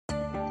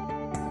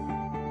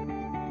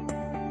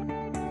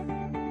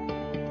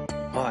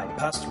Hi,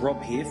 Pastor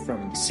Rob here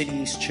from City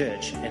East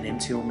Church and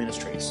MTL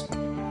Ministries.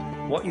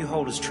 What you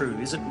hold as true,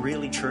 is it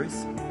really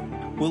truth?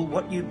 Will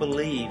what you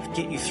believe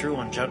get you through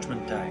on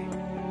Judgment Day?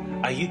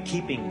 Are you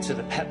keeping to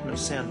the pattern of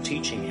sound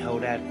teaching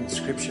held out in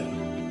Scripture?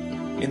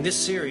 In this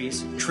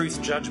series,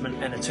 Truth,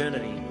 Judgment and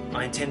Eternity,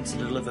 I intend to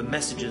deliver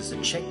messages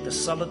that check the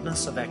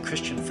solidness of our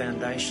Christian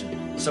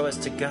foundation so as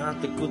to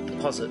guard the good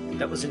deposit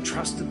that was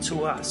entrusted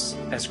to us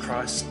as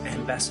Christ's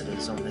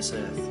ambassadors on this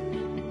earth.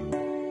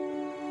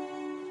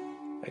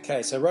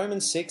 Okay, so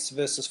Romans 6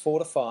 verses 4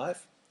 to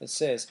 5, it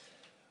says,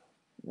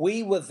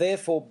 "We were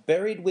therefore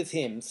buried with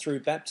him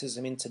through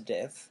baptism into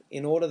death,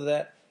 in order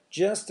that,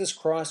 just as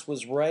Christ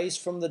was raised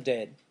from the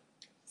dead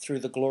through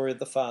the glory of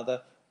the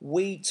Father,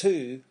 we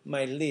too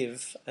may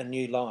live a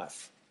new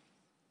life.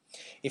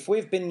 If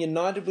we've been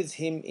united with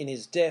him in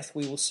his death,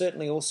 we will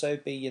certainly also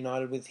be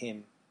united with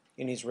him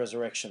in his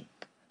resurrection."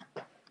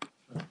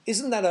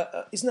 Isn't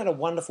that a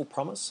wonderful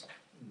promise?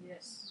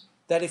 Yes.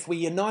 That if we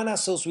unite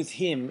ourselves with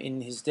him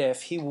in his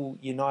death, he will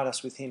unite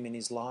us with him in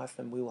his life,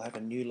 and we will have a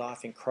new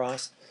life in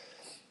Christ.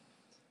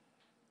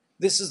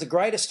 This is the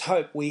greatest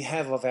hope we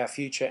have of our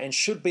future and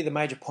should be the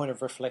major point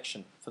of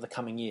reflection for the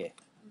coming year.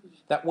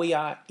 That we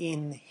are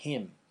in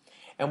him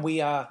and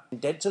we are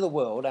dead to the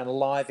world and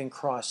alive in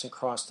Christ and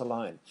Christ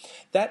alone.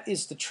 That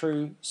is the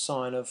true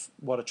sign of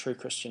what a true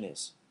Christian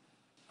is.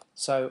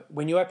 So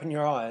when you open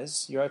your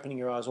eyes, you're opening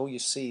your eyes, all you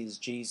see is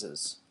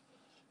Jesus,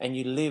 and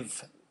you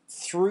live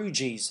through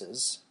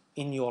Jesus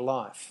in your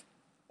life.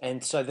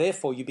 And so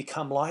therefore you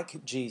become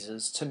like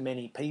Jesus to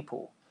many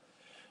people.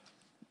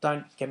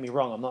 Don't get me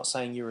wrong, I'm not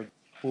saying you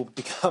will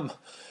become,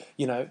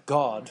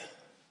 God.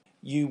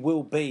 You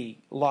will be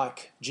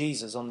like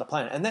Jesus on the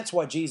planet. And that's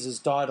why Jesus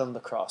died on the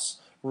cross,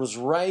 was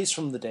raised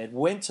from the dead,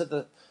 went to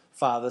the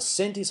Father,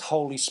 sent his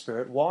Holy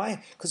Spirit.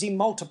 Why? Because he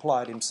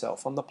multiplied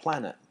himself on the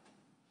planet.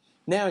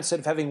 Now instead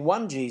of having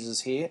one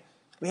Jesus here,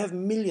 we have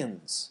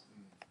millions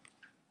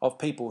of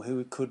people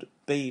who could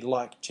be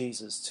like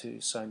Jesus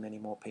to so many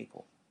more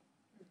people.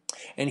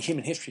 And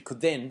human history could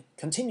then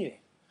continue.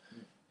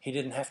 He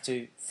didn't have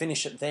to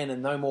finish it then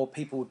and no more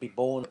people would be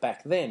born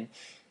back then.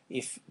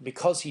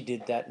 Because he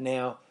did that,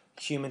 now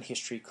human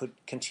history could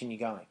continue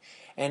going.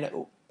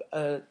 And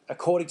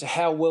according to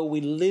how well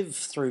we live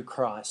through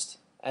Christ,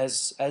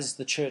 as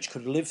the church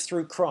could live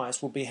through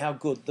Christ, will be how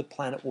good the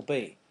planet will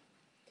be.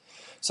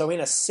 So in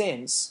a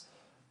sense,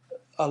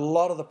 a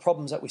lot of the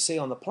problems that we see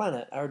on the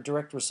planet are a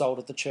direct result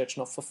of the church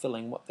not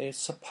fulfilling what they're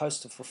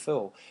supposed to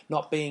fulfill,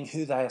 not being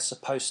who they are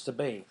supposed to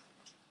be,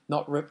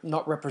 not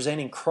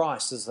representing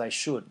Christ as they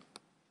should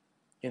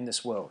in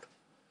this world.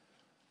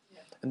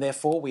 And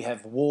therefore we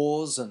have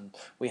wars and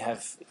we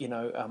have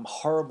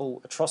horrible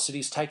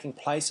atrocities taking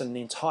place, and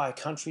the entire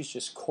country's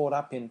just caught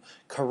up in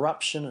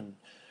corruption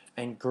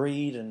and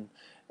greed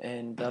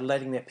and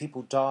letting their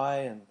people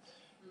die,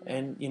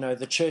 and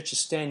the church is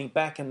standing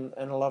back in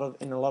a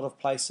lot of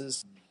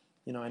places,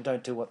 and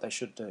don't do what they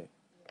should do.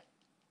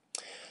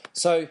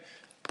 So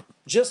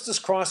just as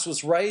Christ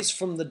was raised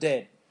from the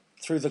dead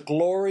through the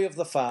glory of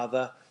the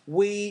Father,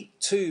 we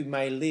too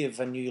may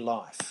live a new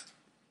life.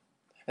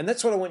 And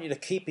that's what I want you to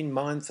keep in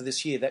mind for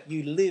this year, that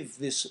you live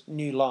this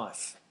new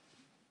life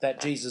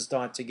that Jesus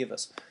died to give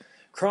us.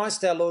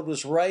 Christ our Lord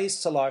was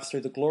raised to life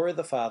through the glory of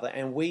the Father,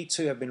 and we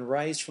too have been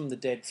raised from the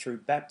dead through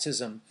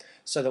baptism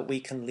so that we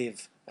can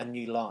live a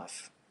new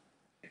life.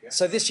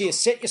 So this year,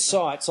 set your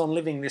sights on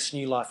living this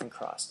new life in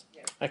Christ.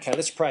 Okay,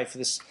 let's pray for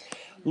this.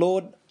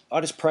 Lord,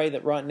 I just pray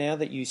that right now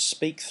that you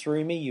speak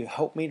through me, you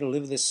help me to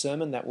live this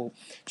sermon that will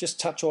just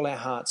touch all our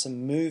hearts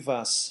and move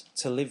us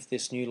to live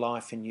this new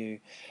life in you,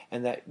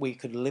 and that we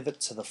could live it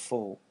to the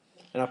full.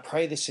 And I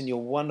pray this in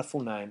your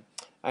wonderful name.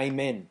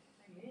 Amen.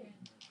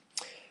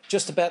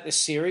 Just about this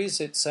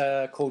series, it's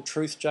called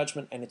Truth,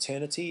 Judgment and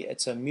Eternity.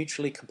 It's a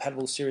mutually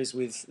compatible series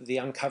with the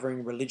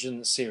Uncovering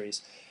Religion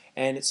series.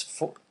 And it's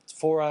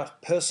for our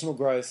personal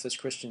growth as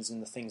Christians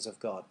in the things of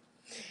God.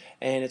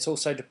 And it's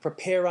also to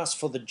prepare us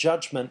for the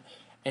judgment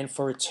and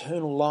for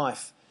eternal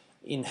life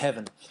in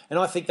heaven. And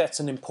I think that's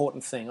an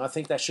important thing. I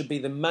think that should be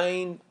the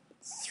main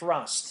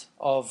thrust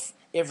of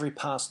every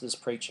pastor's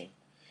preaching,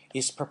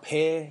 is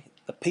prepare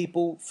the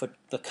people for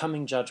the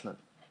coming judgment.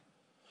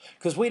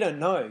 Because we don't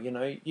know,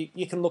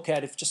 you can look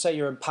at, if just say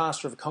you're a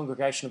pastor of a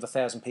congregation of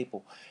 1,000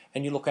 people,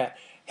 and you look at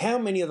how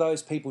many of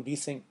those people do you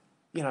think,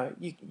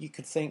 you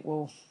could think,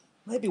 well,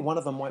 maybe one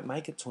of them won't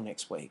make it till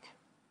next week.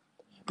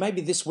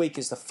 Maybe this week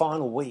is the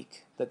final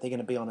week that they're going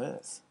to be on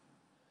earth.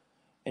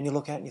 And you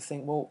look at it and you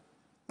think, well,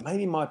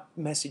 maybe my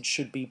message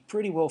should be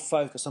pretty well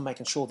focused on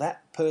making sure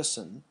that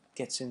person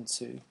gets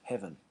into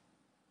heaven.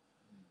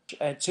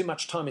 And too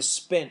much time is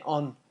spent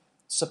on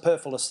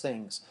superfluous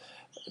things.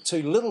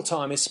 Too little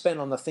time is spent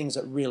on the things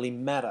that really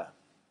matter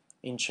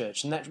in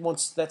church. And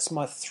that's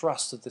my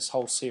thrust of this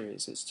whole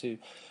series, is to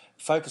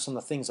focus on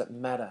the things that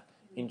matter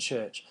in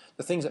church,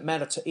 the things that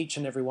matter to each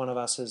and every one of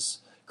us as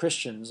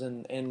Christians,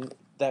 and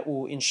that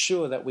will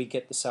ensure that we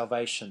get the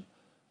salvation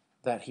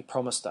that he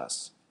promised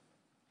us.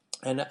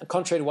 And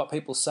contrary to what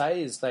people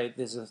say,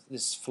 there's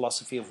this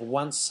philosophy of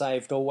once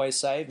saved, always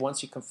saved.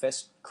 Once you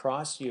confess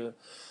Christ, you're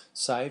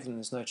saved and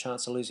there's no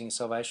chance of losing your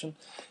salvation.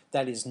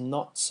 That is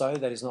not so.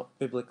 That is not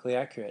biblically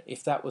accurate.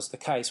 If that was the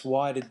case,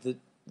 why did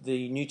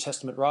the New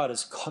Testament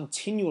writers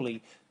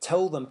continually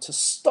tell them to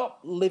stop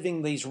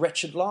living these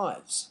wretched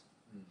lives?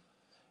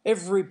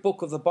 Every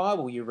book of the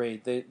Bible you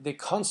read, they're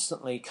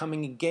constantly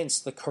coming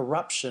against the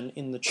corruption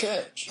in the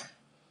church.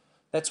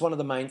 That's one of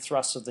the main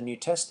thrusts of the New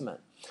Testament.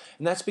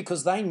 And that's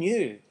because they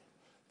knew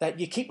that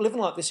you keep living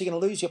like this, you're going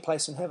to lose your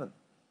place in heaven.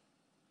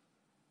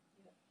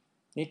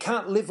 You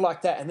can't live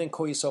like that and then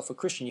call yourself a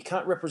Christian. You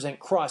can't represent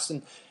Christ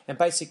and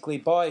basically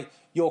by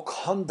your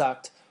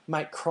conduct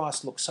make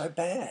Christ look so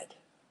bad.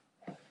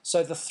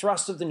 So the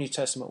thrust of the New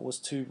Testament was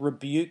to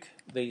rebuke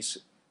these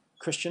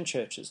Christian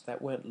churches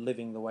that weren't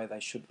living the way they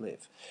should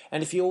live.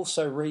 And if you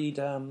also read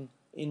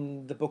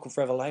in the book of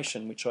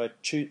Revelation, which I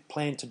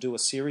plan to do a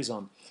series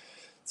on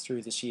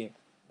through this year,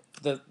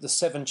 the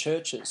 7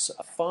 churches,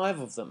 5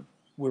 of them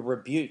were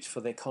rebuked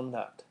for their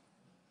conduct,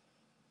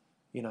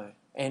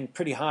 and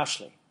pretty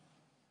harshly,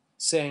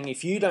 saying,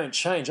 if you don't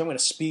change, I'm going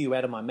to spew you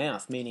out of my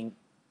mouth, meaning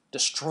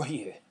destroy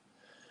you.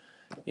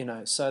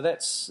 So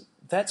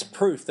that's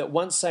proof that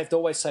once saved,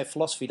 always saved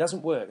philosophy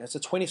doesn't work. It's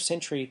a 20th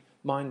century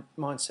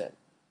mindset.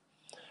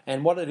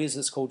 And what it is,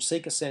 it's called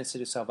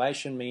seeker-sensitive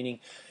salvation,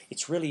 meaning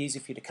it's really easy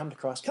for you to come to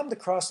Christ. Come to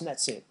Christ and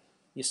that's it.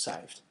 You're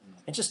saved.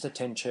 And just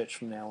attend church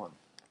from now on.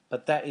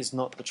 But that is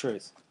not the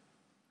truth.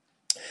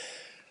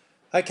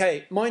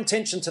 Okay, my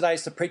intention today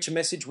is to preach a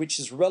message which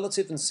is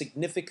relative and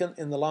significant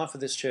in the life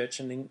of this church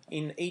and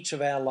in each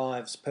of our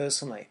lives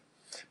personally.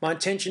 My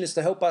intention is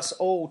to help us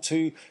all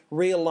to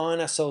realign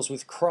ourselves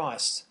with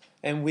Christ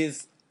and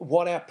with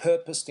what our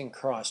purpose in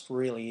Christ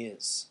really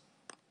is.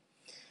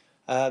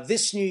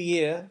 This new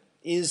year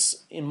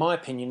is, in my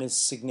opinion, is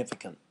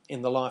significant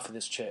in the life of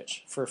this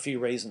church for a few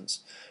reasons.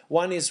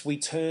 One is we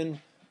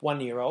turn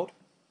 1 year old.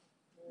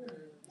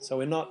 So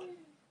we're not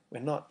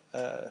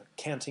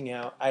counting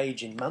our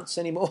age in months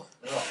anymore.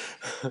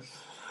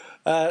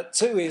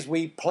 2 is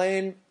we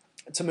plan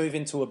to move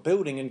into a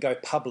building and go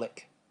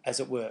public, as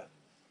it were.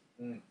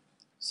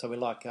 So we're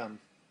like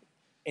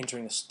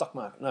entering the stock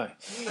market. No,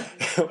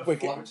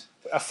 we're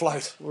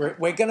afloat.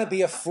 We're going to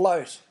be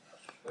afloat.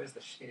 Where's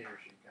the shares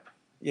you go?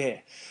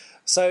 Yeah.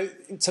 So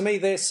to me,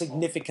 they're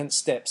significant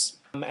steps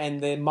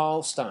and they're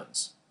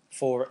milestones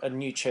for a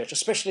new church,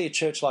 especially a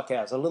church like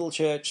ours, a little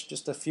church,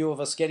 just a few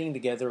of us getting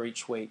together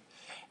each week.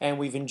 And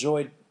we've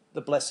enjoyed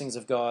the blessings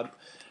of God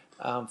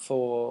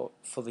for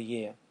the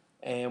year.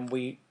 And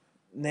we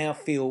now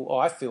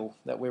I feel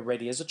that we're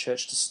ready as a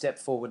church to step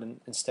forward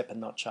and step a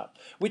notch up,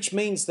 which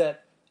means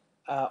that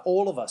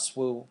all of us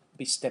will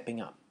be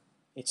stepping up.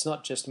 It's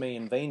not just me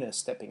and Vina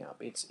stepping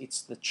up.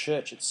 It's the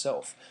church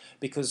itself,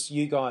 because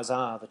you guys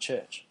are the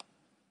church.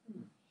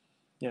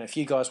 If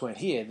you guys weren't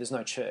here, there's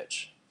no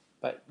church.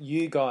 But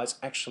you guys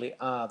actually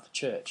are the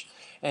church,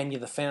 and you're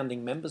the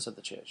founding members of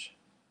the church.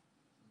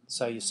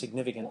 So you're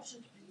significant,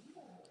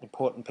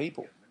 important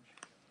people.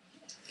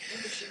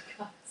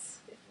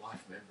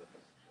 Life member.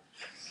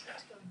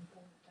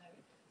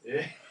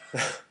 Yeah.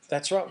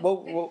 That's right.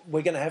 Well,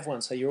 we're going to have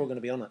one, so you're all going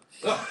to be on it.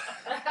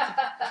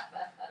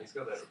 He's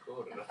got that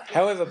recorded.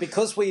 However,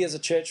 because we as a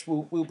church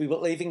will be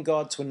believing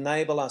God to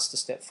enable us to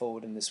step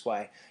forward in this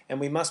way, and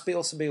we must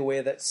also be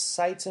aware that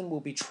Satan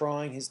will be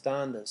trying his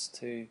darndest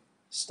to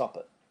stop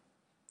it.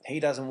 He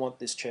doesn't want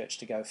this church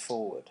to go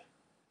forward.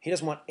 He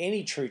doesn't want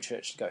any true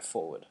church to go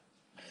forward.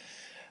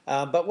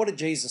 But what did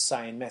Jesus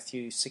say in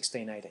Matthew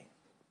 16:18?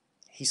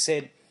 He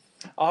said,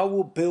 I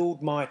will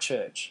build my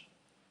church,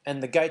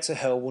 and the gates of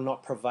hell will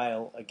not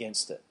prevail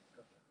against it.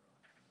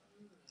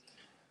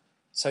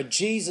 So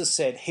Jesus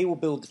said he will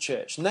build the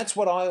church. And that's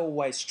what I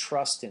always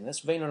trust in.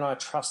 That's Vina and I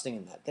trusting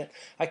in that.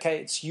 Okay,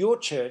 it's your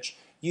church,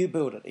 you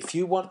build it. If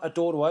you want a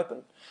door to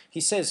open, he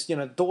says,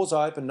 doors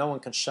are open, no one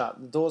can shut.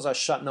 The doors are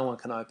shut, no one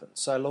can open.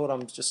 So Lord,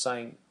 I'm just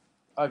saying,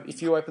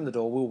 if you open the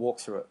door, we'll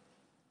walk through it.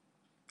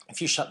 If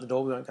you shut the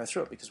door, we won't go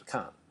through it because we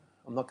can't.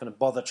 I'm not going to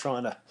bother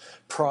trying to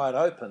pry it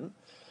open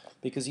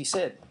because he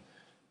said,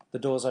 the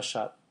doors are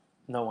shut,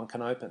 no one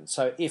can open.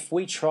 So if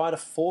we try to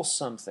force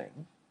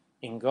something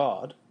in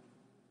God,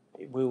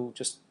 it'll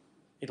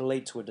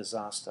lead to a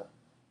disaster.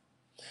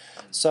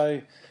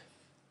 So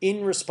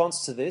in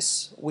response to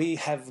this, we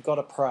have got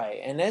to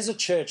pray. And as a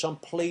church, I'm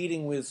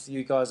pleading with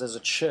you guys as a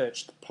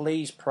church,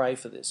 please pray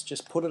for this.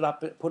 Just put it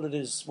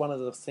as one of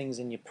the things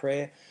in your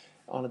prayer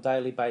on a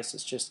daily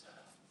basis. Just,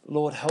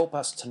 Lord, help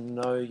us to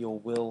know your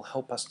will.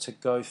 Help us to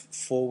go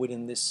forward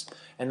in this,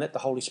 and let the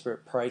Holy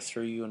Spirit pray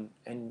through you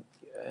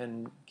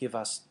and give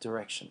us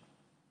direction.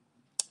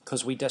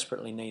 Because we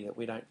desperately need it.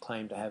 We don't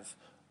claim to have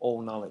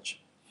all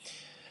knowledge.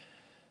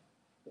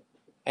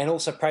 And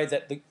also pray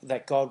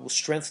that God will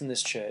strengthen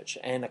this church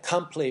and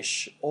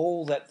accomplish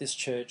all that this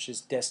church is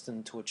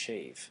destined to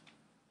achieve.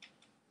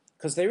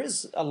 Because there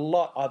is a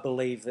lot, I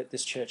believe, that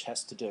this church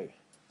has to do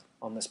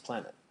on this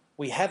planet.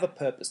 We have a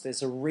purpose.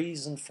 There's a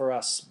reason for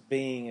us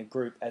being a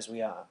group as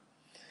we are.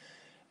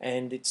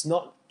 And it's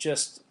not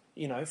just,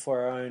 for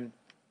our own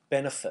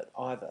benefit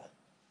either.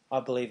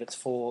 I believe it's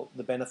for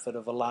the benefit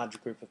of a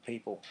large group of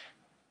people,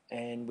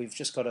 and we've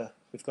got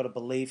to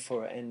believe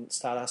for it and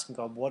start asking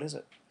God, what is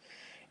it?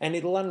 And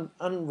it will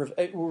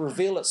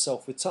reveal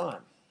itself with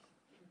time.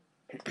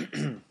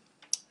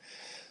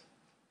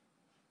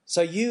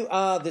 So you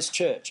are this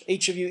church.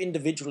 Each of you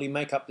individually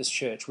make up this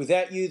church.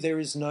 Without you, there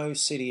is no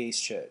City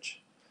East Church.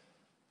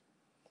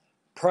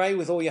 Pray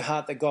with all your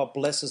heart that God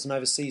blesses and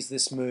oversees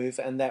this move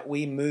and that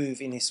we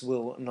move in his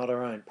will, not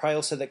our own. Pray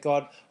also that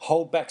God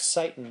hold back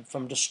Satan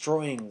from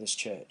destroying this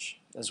church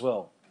as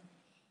well,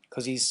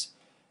 because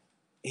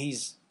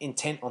he's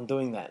intent on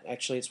doing that.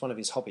 Actually, it's one of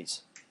his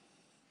hobbies.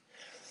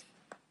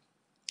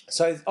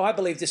 So I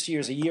believe this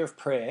year is a year of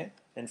prayer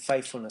and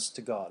faithfulness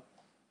to God.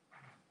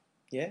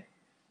 Yeah?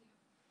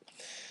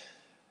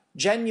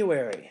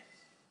 January.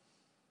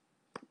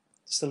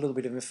 Just a little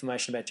bit of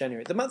information about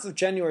January. The month of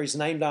January is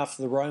named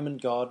after the Roman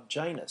god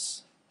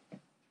Janus. Did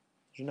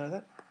you know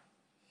that?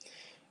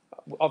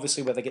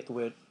 Obviously where they get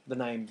the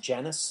name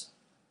Janus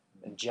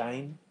and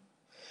Jane.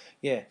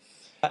 Yeah.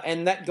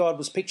 And that god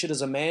was pictured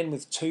as a man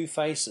with two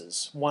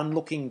faces, one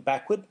looking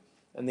backward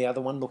and the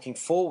other one looking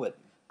forward.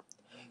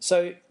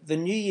 So the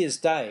New Year's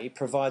Day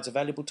provides a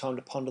valuable time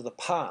to ponder the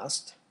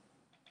past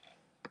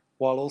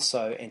while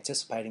also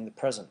anticipating the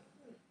present.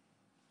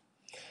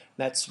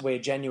 That's where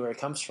January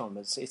comes from.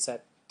 It's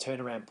that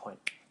turnaround point.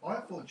 I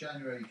thought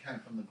January came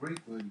from the Greek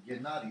word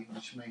Gennadi,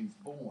 which means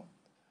born,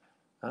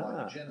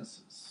 like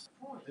Genesis.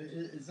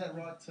 Is that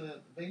right,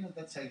 Vina?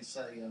 That's how you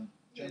say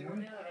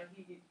January?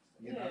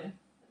 Yeah, that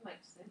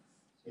makes sense.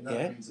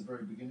 That means the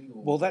very beginning.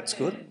 Well, that's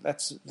good.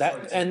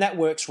 And that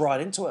works right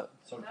into it.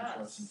 Sorry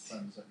for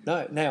some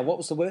No, now what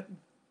was the word?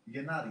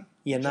 Gennadi.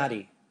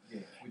 Gennadi. Yeah,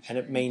 and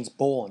it means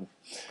born.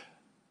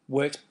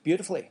 Works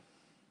beautifully.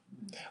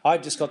 I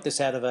just got this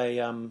out of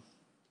a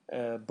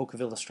book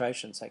of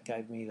illustrations that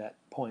gave me that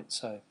point.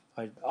 So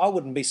I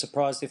wouldn't be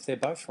surprised if they're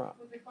both right.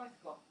 Well, they both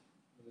got.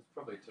 There's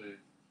probably two,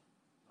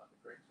 like the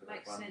Greeks.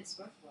 Makes sense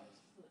both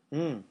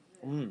ways,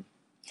 doesn't it?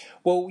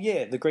 Well,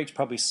 yeah, the Greeks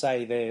probably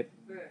say they're.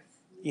 Birth.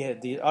 Yeah,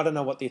 I don't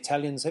know what the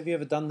Italians. Have you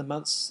ever done the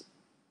months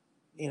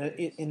in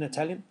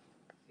Italian?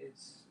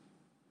 It's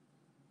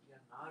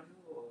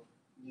Januario or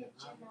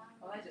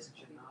Oh, they just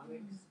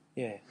January.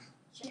 Yeah.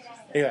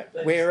 Anyway,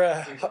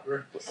 we're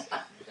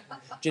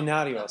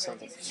Gennario or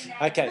something.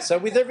 Okay, so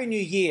with every new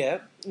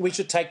year, we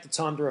should take the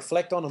time to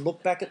reflect on and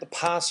look back at the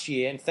past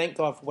year and thank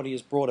God for what he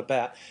has brought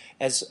about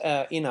as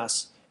in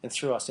us and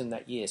through us in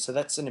that year. So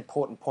that's an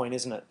important point,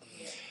 isn't it?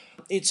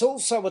 It's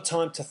also a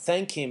time to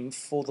thank him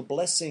for the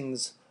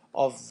blessings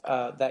of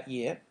that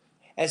year,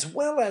 as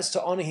well as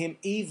to honour him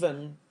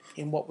even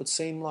in what would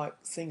seem like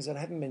things that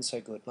haven't been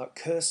so good, like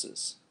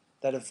curses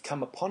that have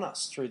come upon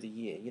us through the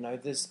year. You know,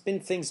 there's been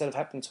things that have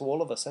happened to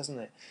all of us, hasn't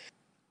there?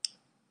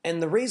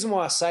 And the reason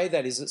why I say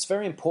that is it's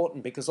very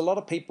important because a lot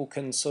of people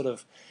can sort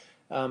of,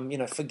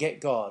 forget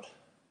God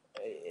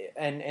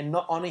and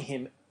not honour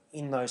him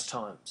in those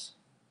times.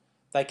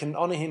 They can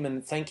honour him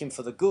and thank him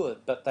for the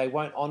good, but they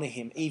won't honour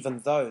him even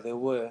though there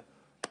were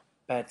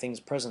bad things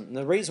present. And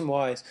the reason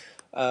why is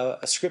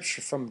a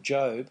scripture from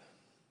Job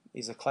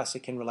is a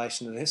classic in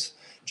relation to this.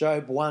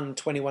 Job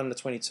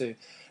 1:21-22.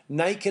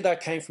 Naked I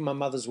came from my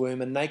mother's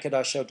womb, and naked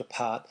I shall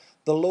depart.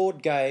 The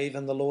Lord gave,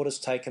 and the Lord has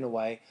taken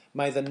away.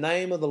 May the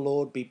name of the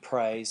Lord be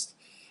praised.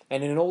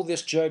 And in all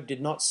this, Job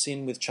did not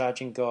sin with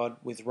charging God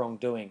with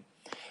wrongdoing.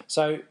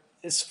 So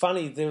it's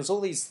funny, there was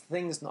all these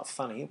things, not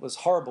funny, it was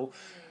horrible.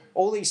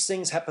 All these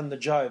things happened to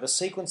Job, a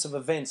sequence of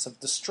events, of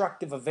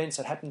destructive events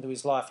that happened to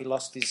his life. He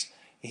lost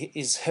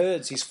his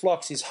herds, his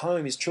flocks, his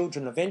home, his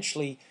children.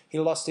 Eventually, he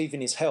lost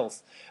even his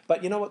health.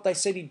 But you know what they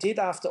said he did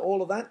after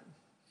all of that?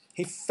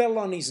 He fell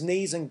on his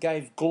knees and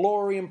gave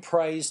glory and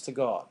praise to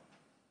God.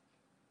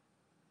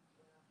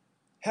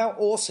 How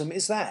awesome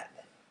is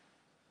that?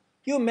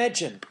 You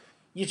imagine,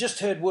 you just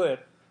heard word,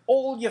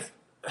 all your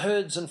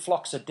herds and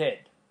flocks are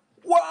dead.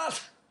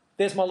 What?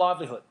 There's my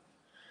livelihood.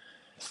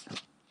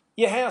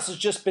 Your house has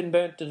just been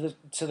burnt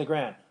to the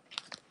ground.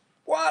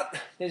 What?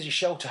 There's your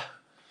shelter.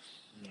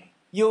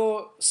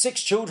 Your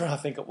 6 children, I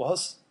think it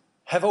was,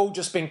 have all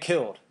just been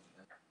killed.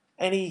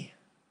 And he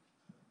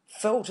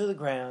fell to the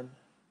ground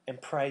and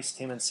praised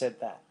him and said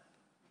that.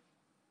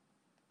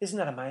 Isn't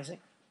that amazing?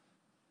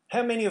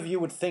 How many of you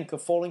would think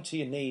of falling to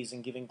your knees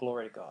and giving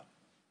glory to God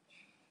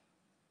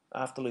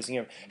after losing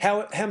everything?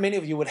 How many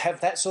of you would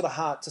have that sort of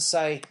heart to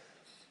say,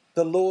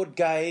 the Lord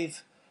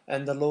gave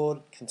and the Lord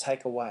can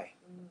take away?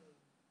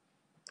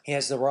 He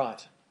has the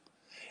right.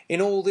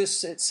 In all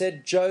this, it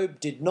said Job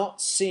did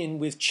not sin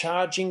with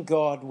charging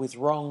God with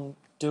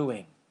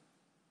wrongdoing.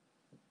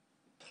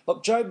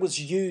 Look, Job was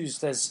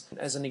used as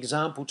an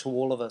example to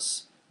all of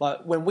us.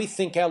 Like when we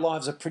think our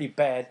lives are pretty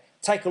bad,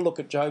 take a look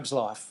at Job's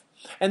life.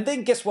 And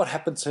then guess what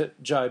happened to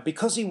Job?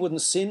 Because he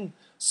wouldn't sin,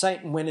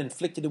 Satan went and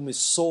inflicted him with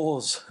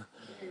sores.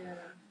 Yeah.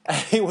 And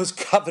he was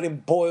covered in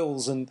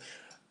boils and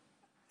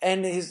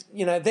then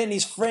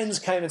his friends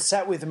came and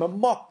sat with him and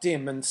mocked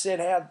him and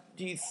said, how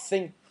do you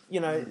think,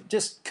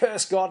 just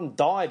curse God and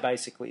die,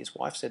 basically, his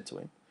wife said to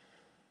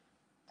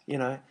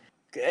him.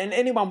 And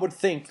anyone would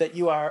think that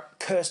you are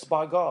cursed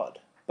by God.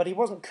 But he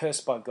wasn't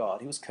cursed by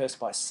God. He was cursed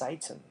by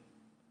Satan.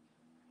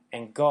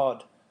 And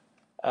God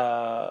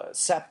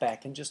sat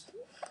back and just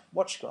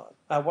watched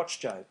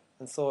Job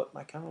and thought,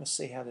 "Mate, I'm going to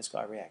see how this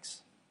guy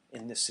reacts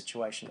in this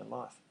situation in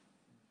life."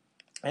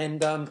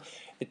 And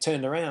it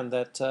turned around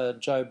that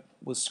Job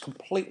was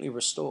completely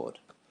restored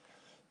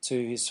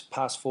to his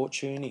past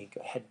fortune. He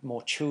had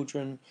more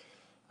children,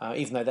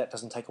 even though that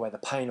doesn't take away the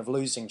pain of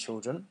losing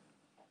children.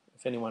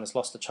 If anyone has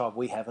lost a child,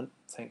 we haven't,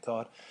 thank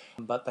God.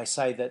 But they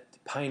say that the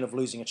pain of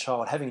losing a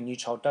child, having a new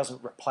child,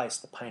 doesn't replace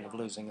the pain of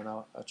losing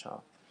a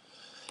child.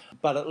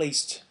 But at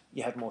least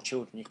you have more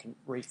children, you can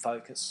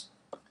refocus,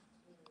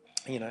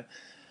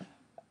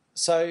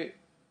 So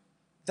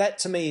that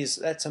to me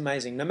that's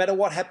amazing. No matter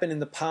what happened in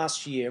the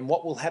past year and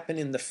what will happen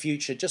in the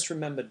future, just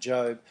remember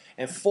Job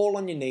and fall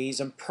on your knees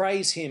and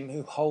praise him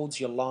who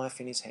holds your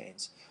life in his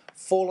hands.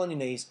 Fall on your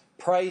knees,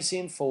 praise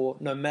him, for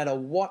no matter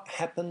what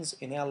happens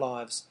in our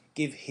lives,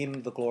 give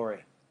him the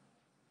glory.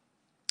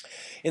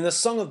 In the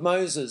Song of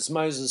Moses,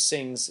 Moses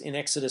sings in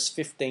Exodus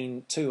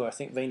 15:2, I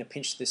think Vina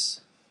pinched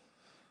this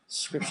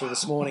scripture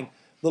this morning,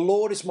 "The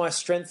Lord is my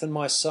strength and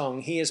my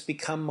song. He has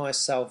become my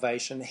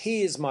salvation.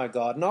 He is my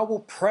God, and I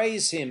will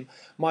praise him,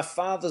 my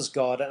father's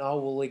God, and I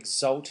will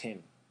exalt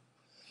him."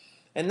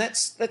 And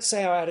that's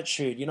our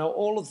attitude.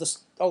 All of the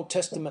Old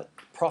Testament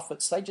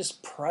prophets, they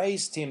just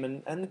praised him,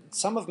 and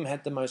some of them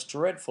had the most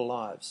dreadful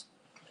lives.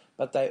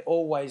 But they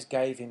always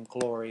gave him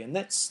glory. And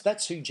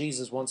that's who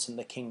Jesus wants in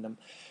the kingdom.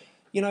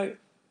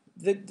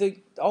 The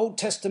Old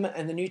Testament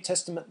and the New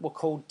Testament were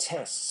called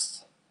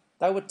tests.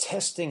 They were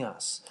testing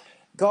us.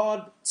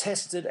 God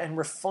tested and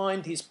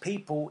refined his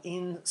people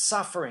in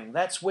suffering.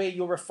 That's where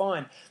you're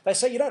refined. They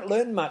say you don't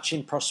learn much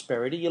in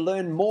prosperity. You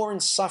learn more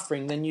in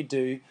suffering than you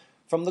do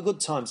from the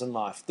good times in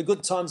life. The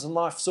good times in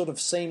life sort of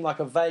seem like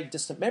a vague,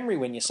 distant memory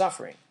when you're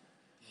suffering.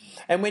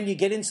 And when you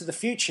get into the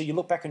future, you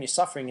look back on your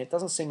suffering, it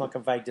doesn't seem like a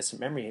vague, distant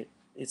memory.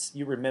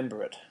 You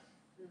remember it.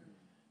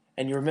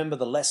 And you remember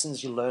the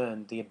lessons you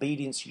learned, the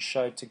obedience you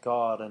showed to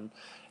God,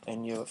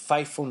 and your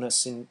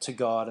faithfulness to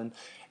God.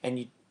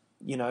 And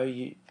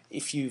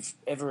if you've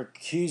ever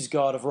accused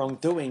God of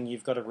wrongdoing,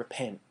 you've got to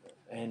repent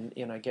and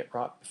get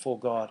right before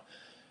God.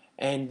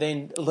 And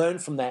then learn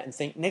from that and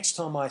think, next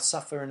time I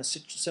suffer in a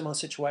similar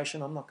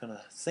situation, I'm not going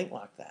to think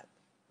like that.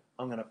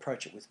 I'm going to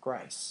approach it with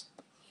grace.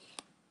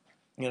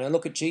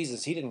 Look at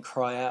Jesus. He didn't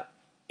cry out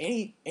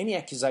any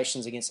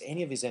accusations against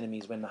any of his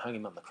enemies when they hung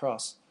him on the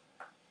cross.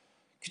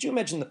 Could you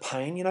imagine the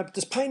pain?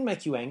 Does pain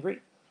make you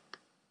angry?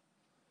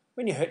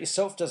 When you hurt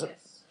yourself, does it?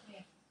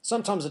 Yes.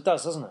 Sometimes it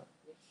does, doesn't it?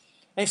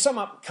 And if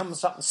someone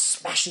comes up and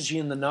smashes you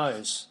in the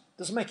nose,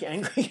 does it make you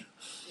angry?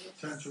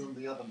 Turns you on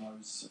the other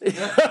nose.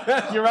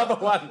 Your other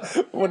one.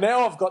 Well,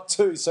 now I've got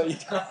two, so you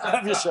can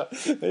have your shot.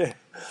 Yeah.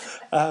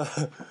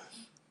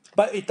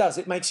 But it does.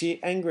 It makes you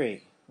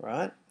angry,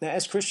 right? Now,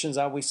 as Christians,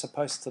 are we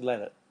supposed to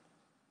let it?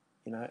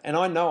 And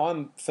I know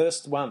I'm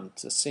first one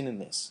to sin in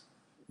this.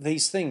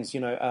 These things,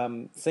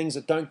 things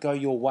that don't go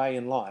your way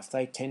in life,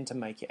 they tend to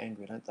make you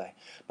angry, don't they?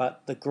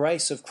 But the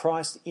grace of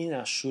Christ in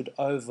us should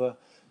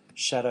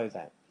overshadow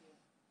that.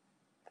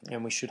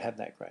 And we should have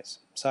that grace.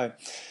 So,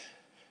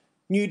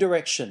 new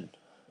direction.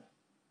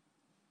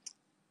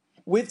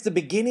 With the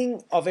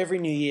beginning of every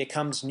new year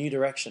comes new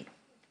direction.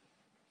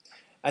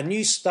 A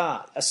new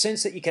start, a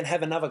sense that you can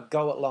have another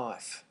go at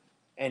life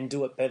and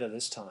do it better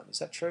this time. Is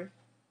that true?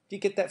 Do you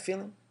get that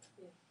feeling?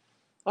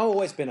 I've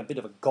always been a bit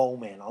of a goal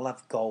man. I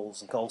love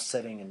goals and goal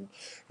setting and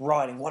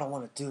writing what I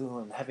want to do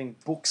and having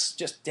books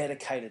just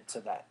dedicated to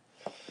that,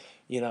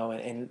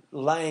 and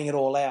laying it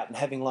all out and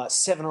having like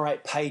 7 or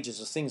 8 pages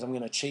of things I'm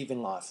going to achieve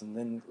in life, and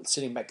then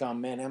sitting back going,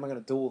 man, how am I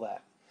going to do all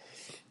that?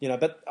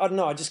 But I don't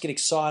know, I just get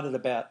excited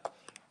about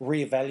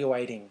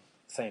reevaluating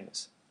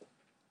things.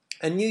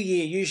 A new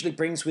year usually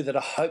brings with it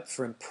a hope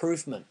for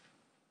improvement,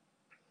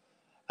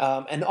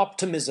 an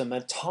optimism,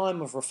 a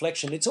time of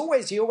reflection. You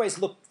always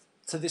look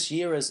to this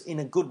year as in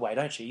a good way,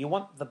 don't you? You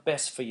want the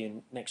best for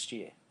you next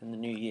year, in the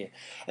new year.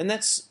 And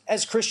that's,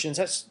 as Christians,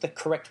 that's the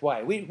correct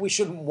way. We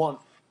shouldn't want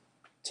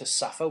to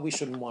suffer. We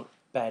shouldn't want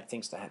bad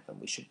things to happen.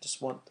 We should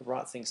just want the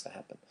right things to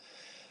happen.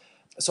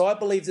 So I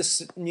believe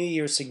this new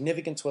year is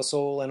significant to us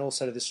all and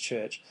also to this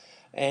church.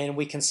 And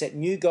we can set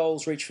new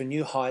goals, reach for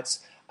new heights,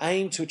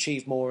 aim to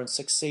achieve more and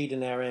succeed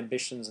in our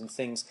ambitions and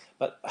things,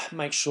 but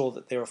make sure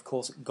that they're, of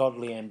course,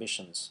 godly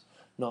ambitions,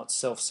 not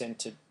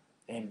self-centered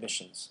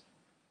ambitions.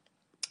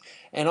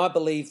 And I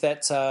believe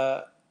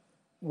that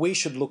we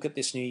should look at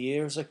this new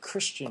year as a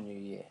Christian new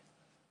year.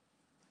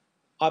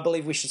 I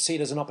believe we should see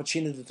it as an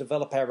opportunity to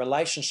develop our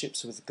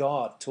relationships with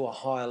God to a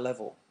higher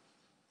level.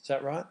 Is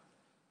that right?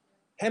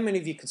 How many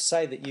of you could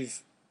say that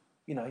you've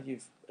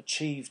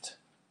achieved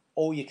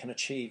all you can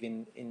achieve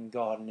in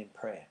God and in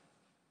prayer?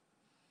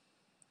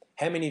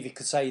 How many of you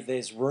could say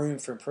there's room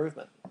for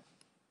improvement?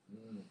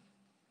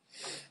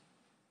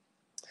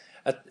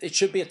 It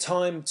should be a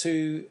time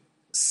to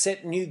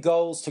set new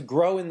goals to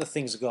grow in the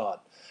things of God.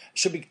 It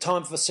should be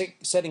time for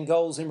setting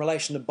goals in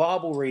relation to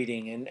Bible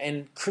reading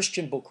and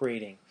Christian book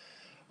reading.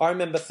 I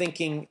remember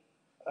thinking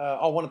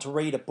I wanted to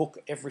read a book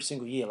every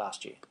single year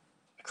last year,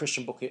 a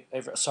Christian book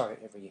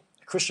every year,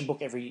 a Christian book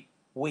every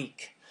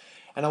week,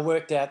 and I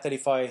worked out that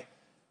if I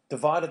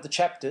divided the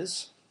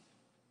chapters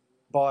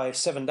by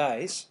 7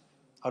 days,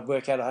 I'd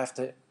work out I have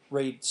to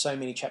read so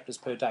many chapters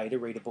per day to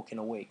read a book in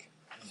a week.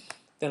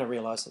 Then I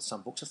realised that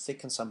some books are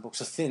thick and some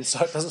books are thin,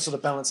 so it doesn't sort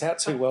of balance out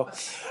too well.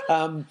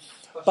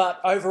 But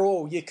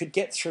overall, you could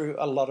get through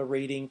a lot of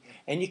reading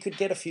and you could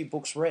get a few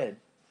books read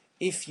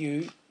if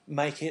you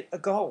make it a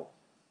goal,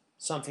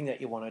 something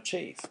that you want to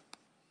achieve.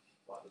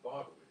 Like the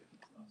Bible,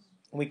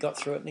 We got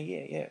through it in a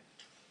year, yeah.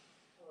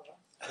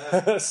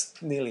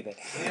 Nearly there.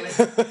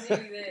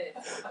 Nearly there.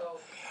 Oh.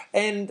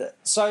 And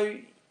so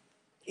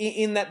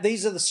in that,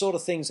 these are the sort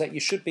of things that you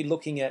should be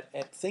looking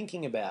at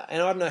thinking about.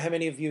 And I don't know how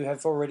many of you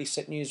have already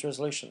set New Year's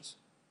resolutions.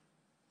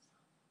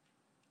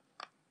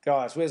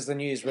 Guys, where's the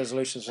New Year's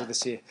resolutions for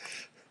this year?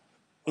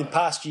 In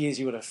past years,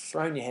 you would have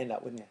thrown your hand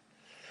up, wouldn't you?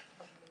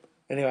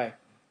 Anyway,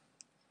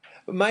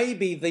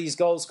 maybe these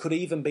goals could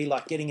even be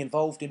like getting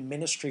involved in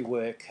ministry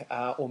work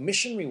or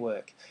missionary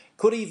work.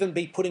 Could even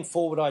be putting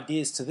forward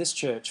ideas to this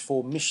church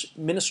for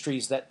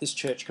ministries that this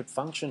church could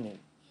function in.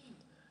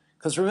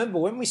 Because remember,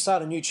 when we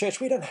start a new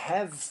church, we don't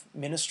have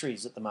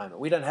ministries at the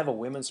moment. We don't have a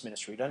women's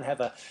ministry. We don't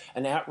have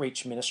an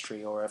outreach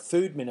ministry or a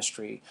food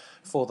ministry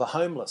for the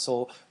homeless.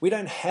 Or we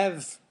don't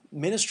have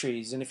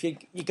ministries. And if you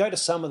go to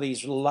some of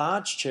these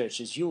large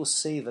churches, you will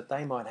see that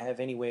they might have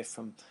anywhere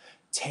from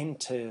 10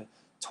 to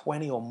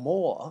 20 or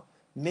more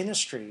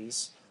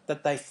ministries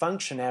that they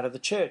function out of the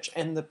church.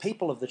 And the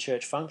people of the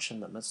church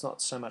function them. It's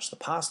not so much the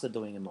pastor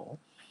doing them all.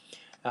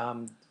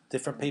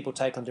 Different people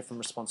take on different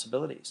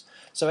responsibilities.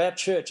 So our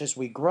church, as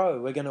we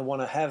grow, we're going to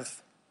want to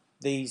have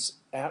these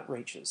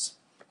outreaches.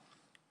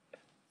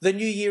 The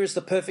new year is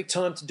the perfect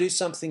time to do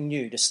something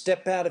new, to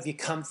step out of your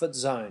comfort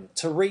zone,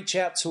 to reach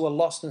out to a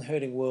lost and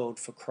hurting world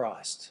for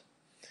Christ,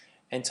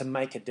 and to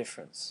make a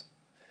difference.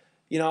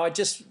 You know, I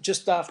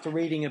just after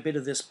reading a bit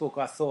of this book,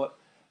 I thought,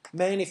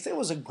 man, if there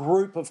was a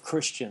group of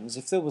Christians,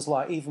 if there was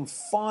like even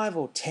 5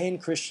 or 10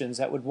 Christians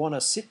that would want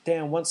to sit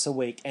down once a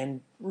week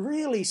and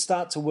really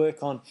start to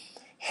work on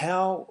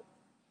how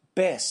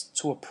best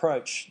to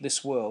approach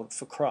this world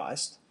for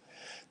Christ,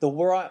 the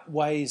right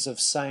ways of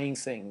saying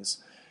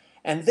things,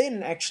 and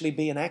then actually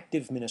be an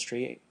active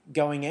ministry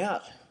going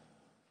out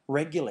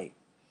regularly.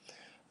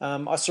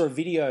 I saw a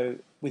video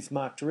with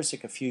Mark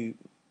Durisic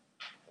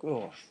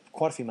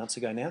quite a few months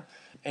ago now,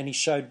 and he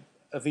showed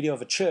a video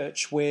of a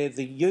church where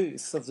the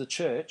youth of the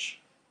church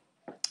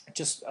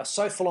just are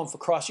so full on for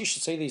Christ. You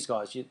should see these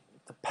guys. The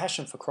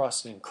passion for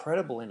Christ is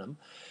incredible in them.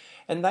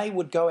 And they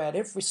would go out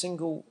every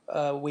single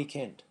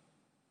weekend.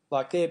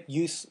 Like their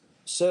youth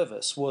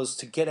service was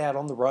to get out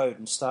on the road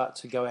and start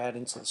to go out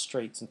into the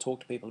streets and talk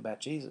to people about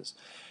Jesus.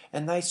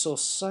 And they saw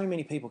so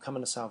many people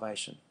coming to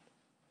salvation.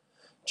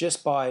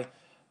 Just by,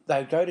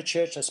 they'd go to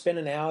church, they'd spend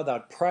an hour,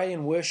 they'd pray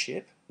and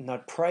worship, and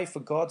they'd pray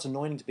for God's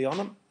anointing to be on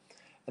them.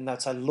 And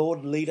they'd say,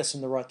 Lord, lead us in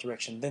the right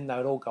direction. Then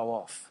they'd all go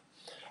off.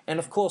 And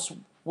of course,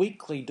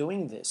 weekly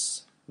doing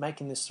this,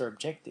 making this their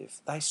objective,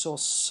 they saw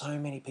so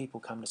many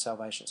people come to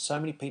salvation. So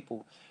many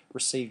people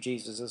receive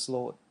Jesus as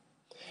Lord.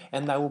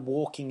 And they were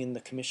walking in the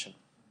commission,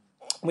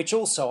 which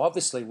also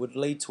obviously would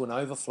lead to an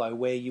overflow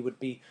where you would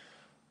be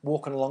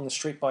walking along the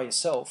street by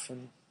yourself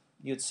and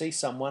you'd see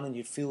someone and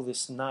you'd feel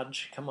this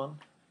nudge, come on,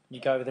 you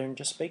go over there and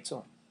just speak to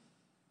them.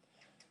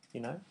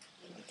 You know?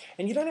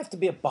 And you don't have to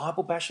be a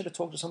Bible basher to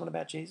talk to someone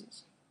about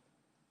Jesus.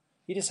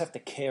 You just have to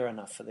care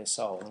enough for their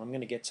soul, and I'm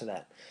going to get to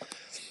that.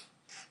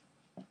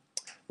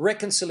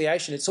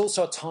 Reconciliation. It's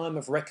also a time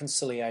of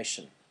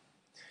reconciliation.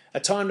 A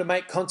time to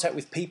make contact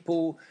with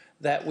people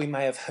that we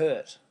may have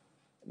hurt.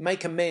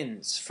 Make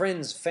amends,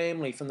 friends,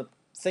 family, from the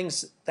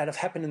things that have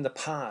happened in the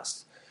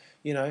past,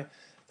 you know,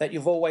 that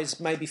you've always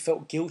maybe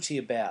felt guilty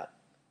about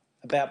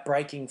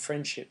breaking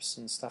friendships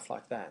and stuff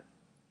like that.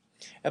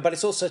 But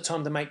it's also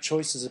time to make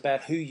choices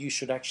about who you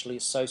should actually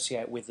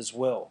associate with as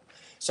well.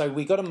 So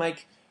we've got to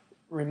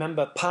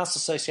remember past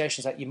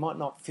associations that you might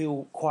not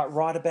feel quite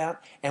right about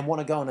and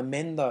want to go and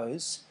amend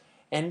those.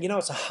 And, you know,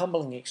 it's a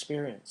humbling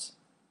experience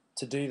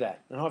to do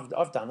that. And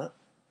I've done it.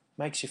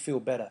 Makes you feel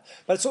better.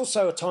 But it's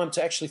also a time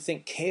to actually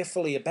think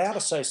carefully about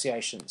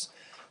associations.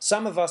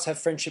 Some of us have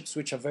friendships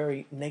which are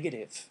very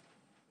negative.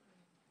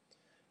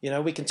 You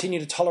know, we continue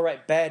to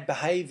tolerate bad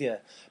behaviour,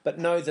 but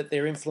know that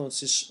their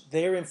influence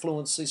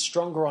is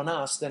stronger on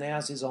us than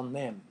ours is on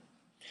them.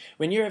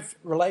 When you have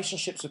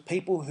relationships with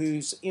people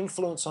whose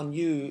influence on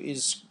you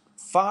is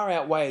far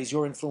outweighs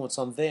your influence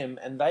on them,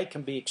 and they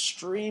can be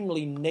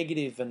extremely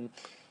negative and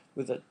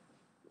with a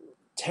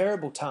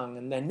terrible tongue,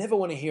 and they never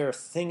want to hear a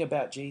thing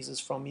about Jesus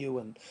from you,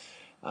 and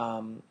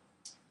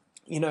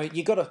you know,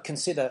 you've got to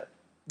consider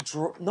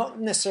not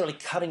necessarily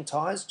cutting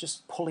ties,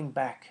 just pulling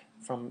back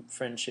from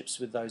friendships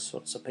with those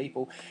sorts of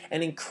people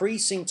and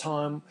increasing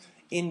time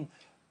in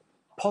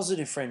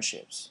positive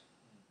friendships.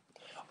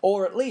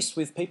 Or at least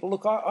with people,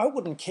 look, I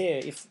wouldn't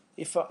care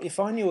if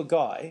I knew a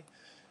guy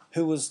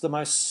who was the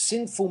most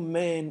sinful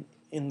man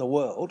in the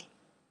world,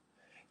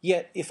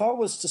 Yet, if I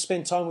was to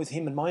spend time with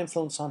him and my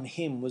influence on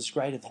him was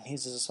greater than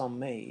his is on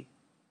me,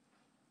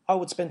 I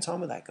would spend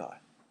time with that guy.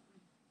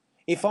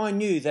 If I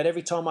knew that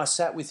every time I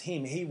sat with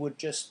him, he would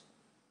just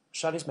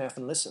shut his mouth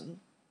and listen,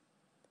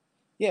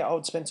 yeah, I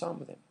would spend time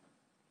with him.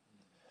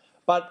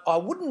 But I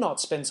would not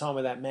spend time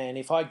with that man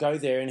if I go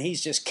there and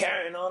he's just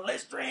carrying on,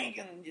 let's drink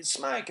and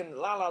smoke and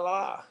la la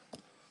la.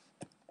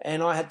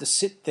 And I had to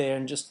sit there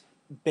and just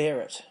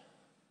bear it.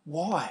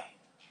 Why?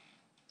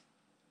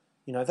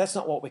 You know, that's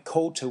not what we're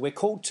called to. We're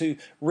called to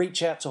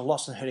reach out to a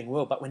lost and hurting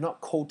world, but we're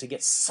not called to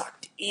get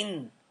sucked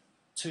in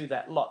to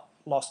that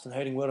lost and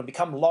hurting world and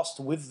become lost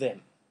with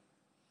them.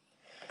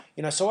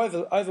 You know, so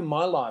over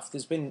my life,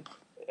 there's been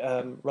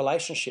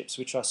relationships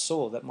which I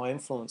saw that my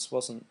influence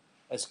wasn't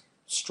as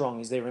strong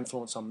as their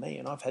influence on me,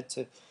 and I've had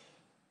to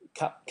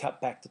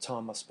cut back the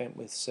time I spent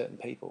with certain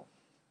people.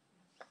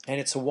 And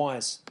it's a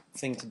wise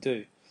thing to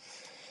do.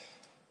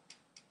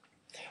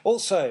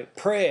 Also,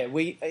 prayer.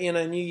 We,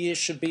 New Year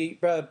should be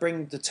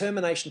bring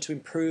determination to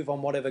improve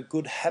on whatever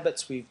good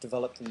habits we've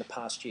developed in the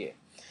past year.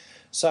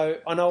 So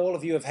I know all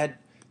of you have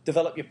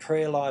developed your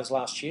prayer lives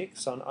last year,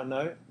 because I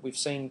know we've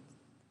seen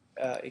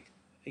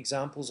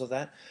examples of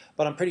that.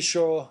 But I'm pretty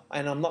sure,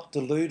 and I'm not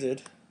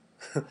deluded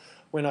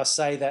when I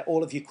say that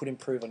all of you could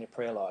improve on your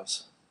prayer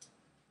lives.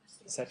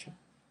 Is that true?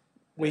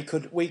 We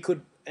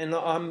could, and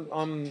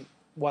I'm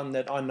one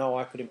that I know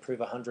I could improve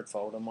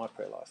 100-fold on my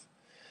prayer life.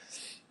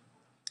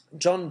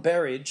 John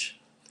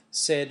Berridge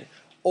said,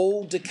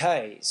 all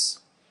decays,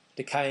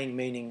 decaying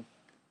meaning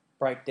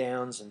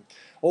breakdowns, and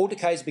all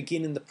decays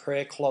begin in the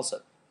prayer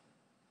closet.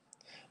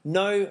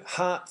 No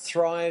heart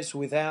thrives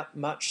without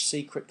much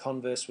secret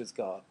converse with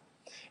God,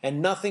 and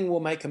nothing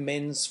will make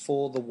amends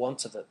for the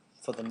want of it,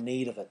 for the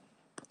need of it.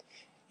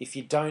 If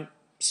you don't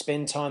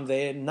spend time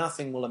there,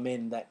 nothing will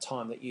amend that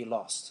time that you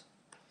lost.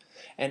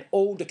 And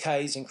all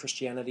decays in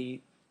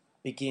Christianity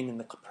begin in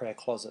the prayer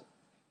closet.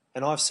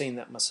 And I've seen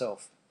that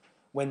myself.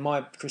 When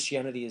my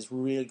Christianity has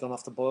really gone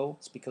off the boil,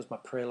 it's because my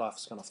prayer life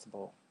has gone off the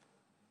boil.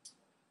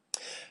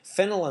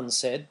 Fenelon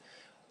said,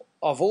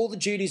 of all the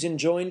duties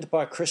enjoined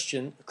by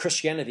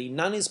Christianity,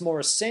 none is more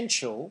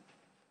essential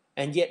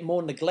and yet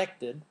more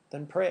neglected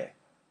than prayer.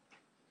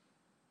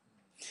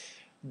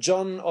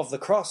 John of the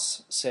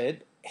Cross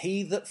said,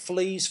 he that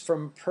flees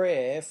from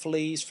prayer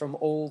flees from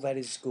all that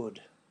is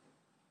good.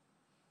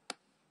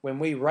 When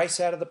we race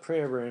out of the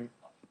prayer room,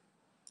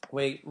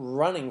 we're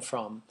running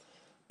from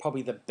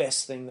probably the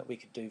best thing that we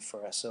could do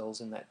for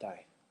ourselves in that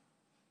day.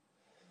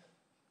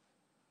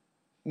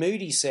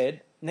 Moody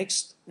said,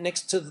 next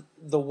to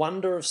the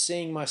wonder of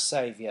seeing my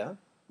Saviour,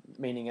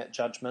 meaning at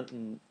judgment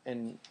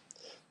and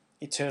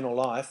eternal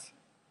life,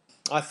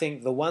 I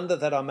think the wonder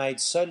that I made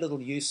so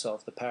little use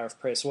of, the power of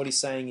prayer. So what he's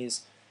saying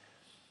is,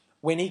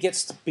 when he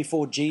gets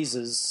before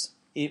Jesus,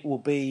 it will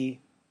be,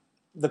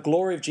 the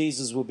glory of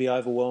Jesus will be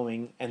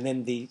overwhelming, and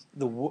then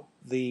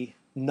the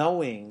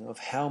knowing of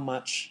how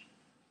much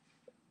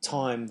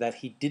time that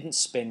he didn't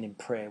spend in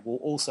prayer will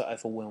also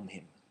overwhelm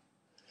him.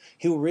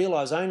 He will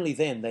realise only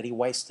then that he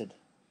wasted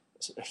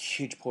a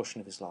huge portion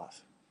of his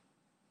life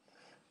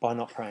by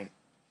not praying.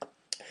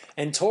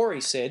 And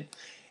Torrey said,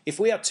 if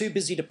we are too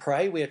busy to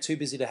pray, we are too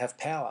busy to have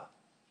power.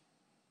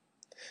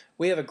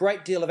 We have a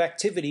great deal of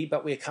activity,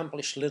 but we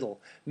accomplish little.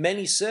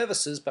 Many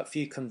services, but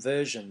few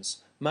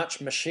conversions.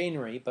 Much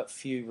machinery, but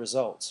few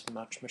results.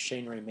 Much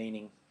machinery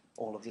meaning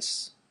all of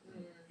this,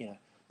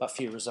 but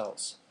few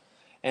results.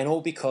 And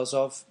all because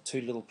of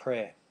too little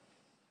prayer.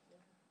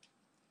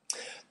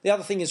 The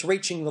other thing is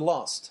reaching the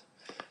lost.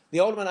 The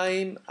ultimate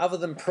aim, other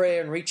than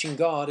prayer and reaching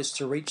God, is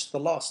to reach the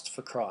lost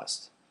for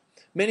Christ.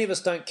 Many of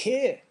us don't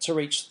care to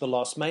reach the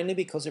lost, mainly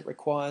because it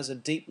requires a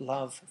deep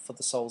love for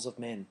the souls of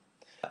men.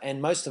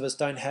 And most of us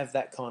don't have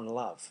that kind of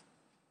love.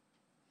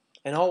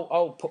 And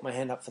I'll put my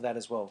hand up for that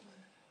as well.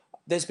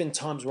 There's been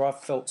times where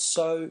I've felt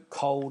so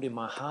cold in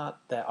my heart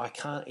that I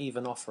can't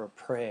even offer a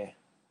prayer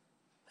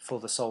for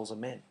the souls of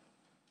men.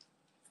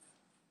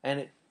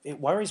 And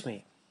it worries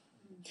me.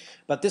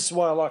 But this is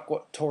why I like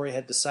what Torrey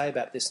had to say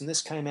about this. And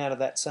this came out of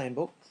that same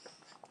book,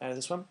 out of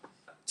this one.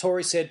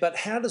 Torrey said, but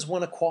how does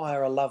one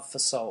acquire a love for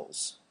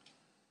souls?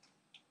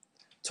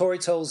 Torrey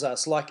tells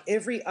us, like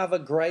every other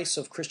grace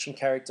of Christian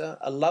character,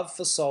 a love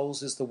for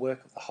souls is the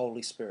work of the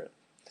Holy Spirit.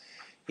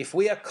 If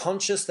we are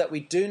conscious that we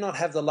do not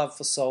have the love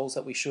for souls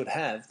that we should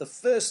have, the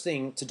first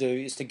thing to do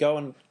is to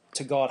go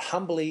to God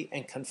humbly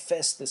and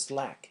confess this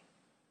lack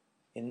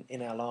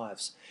in our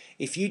lives.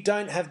 If you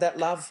don't have that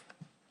love,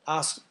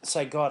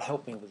 say, God,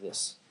 help me with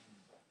this.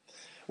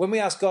 When we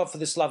ask God for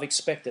this love,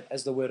 expect it,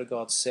 as the Word of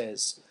God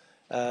says.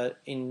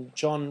 In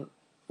 1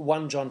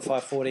 John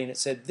 5:14, it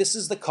said, this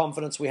is the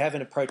confidence we have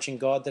in approaching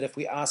God, that if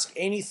we ask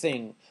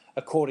anything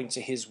according to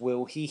his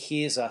will, he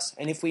hears us.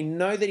 And if we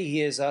know that he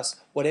hears us,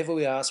 whatever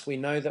we ask, we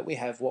know that we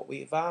have what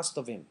we've asked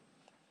of him.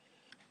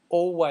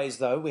 Always,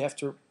 though, we have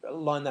to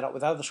line that up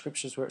with other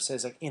scriptures where it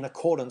says, in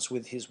accordance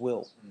with his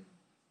will.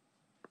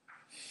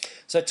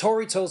 So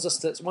Torrey tells us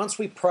that once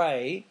we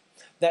pray,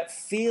 that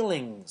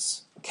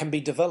feelings can be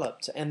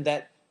developed and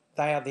that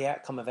they are the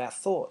outcome of our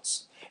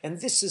thoughts. And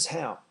this is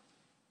how.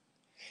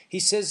 He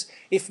says,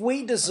 if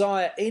we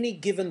desire any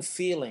given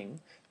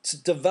feeling to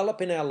develop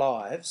in our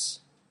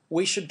lives,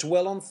 we should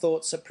dwell on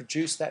thoughts that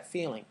produce that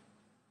feeling.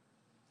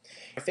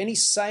 If any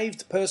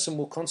saved person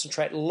will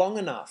concentrate long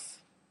enough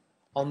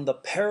on the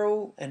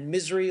peril and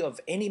misery of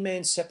any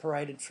man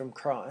separated from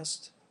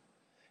Christ,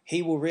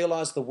 he will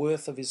realize the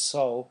worth of his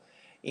soul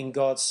in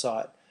God's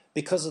sight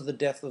because of the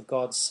death of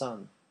God's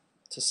Son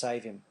to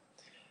save him.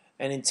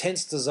 An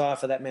intense desire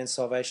for that man's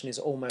salvation is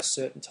almost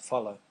certain to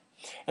follow.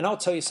 And I'll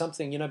tell you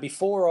something,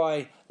 before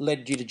I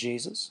led you to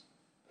Jesus,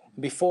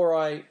 before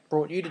I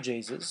brought you to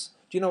Jesus,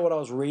 do you know what I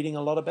was reading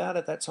a lot about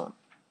at that time?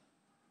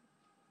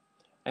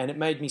 And it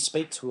made me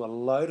speak to a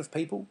load of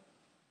people.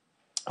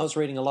 I was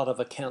reading a lot of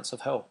accounts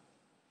of hell.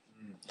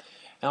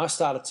 And I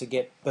started to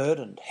get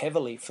burdened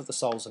heavily for the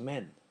souls of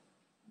men.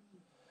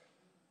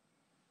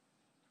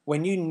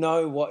 When you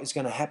know what is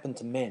going to happen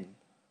to men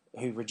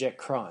who reject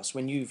Christ,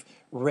 when you've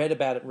read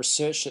about it,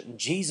 researched it, and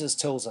Jesus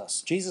tells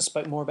us, Jesus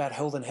spoke more about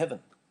hell than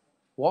heaven.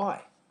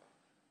 Why?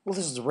 Well,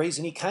 this is the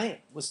reason he came,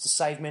 was to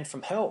save men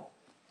from hell.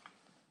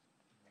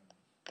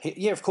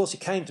 Of course he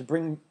came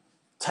to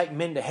take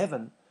men to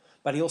heaven,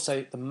 but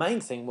the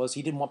main thing was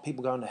he didn't want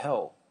people going to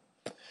hell.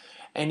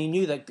 And he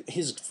knew that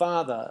his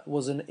Father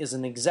is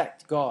an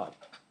exact God,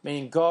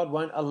 meaning God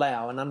won't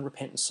allow an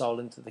unrepentant soul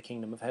into the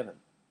kingdom of heaven.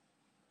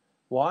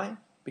 Why?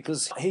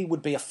 Because he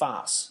would be a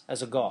farce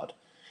as a God.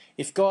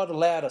 If God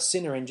allowed a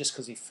sinner in just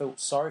because he felt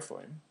sorry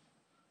for him,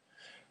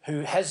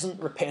 who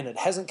hasn't repented,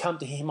 hasn't come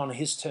to him on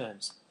his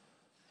terms,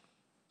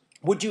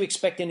 would you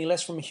expect any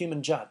less from a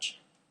human judge?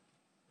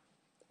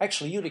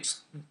 Actually,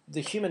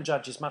 the human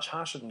judge is much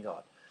harsher than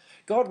God.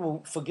 God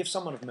will forgive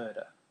someone of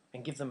murder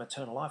and give them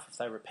eternal life if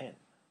they repent.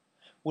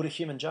 Would a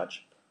human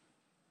judge?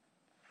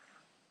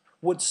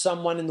 Would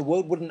someone in the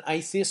world, would an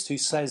atheist who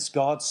says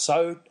God's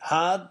so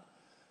hard,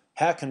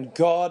 how can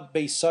God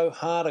be so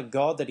hard a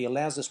God that he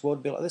allows this world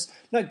to be like this?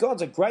 No,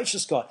 God's a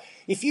gracious God.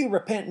 If you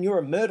repent and you're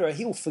a murderer,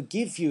 he will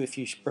forgive you if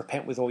you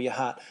repent with all your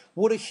heart.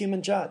 Would a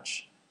human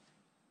judge?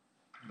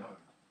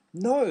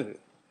 No.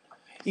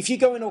 If you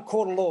go into a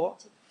court of law,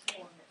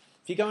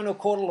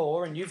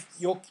 and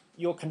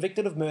you're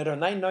convicted of murder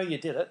and they know you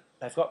did it,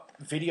 they've got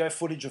video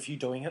footage of you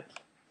doing it,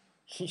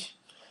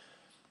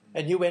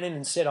 and you went in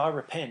and said, I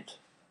repent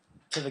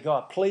to the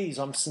guy, please,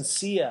 I'm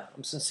sincere,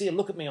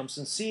 look at me, I'm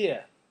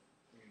sincere.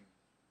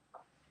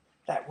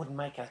 That wouldn't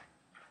make a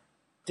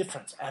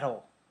difference at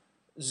all.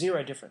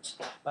 Zero difference.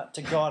 But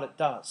to God it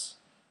does.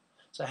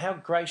 So how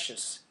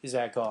gracious is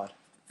our God?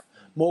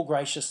 More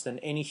gracious than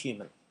any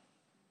human.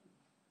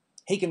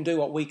 He can do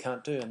what we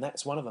can't do, and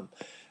that's one of them.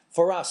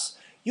 For us,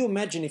 you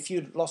imagine if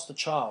you'd lost a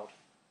child,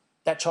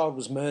 that child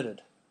was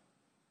murdered,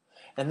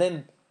 and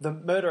then the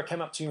murderer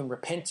came up to you and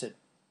repented.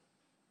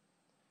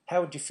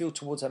 How would you feel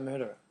towards that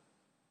murderer?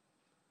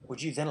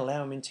 Would you then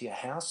allow him into your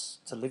house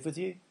to live with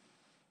you?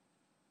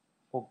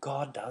 Well,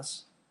 God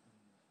does.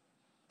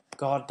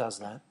 God does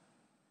that.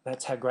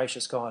 That's how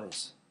gracious God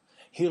is.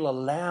 He'll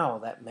allow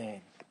that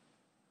man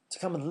to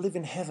come and live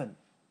in heaven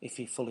if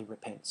he fully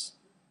repents.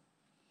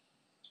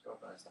 God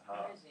knows the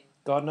heart.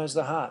 God knows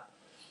the heart.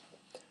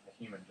 The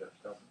human judge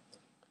doesn't.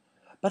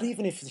 But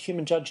even if the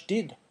human judge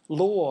did,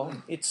 law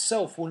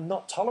itself will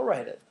not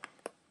tolerate it.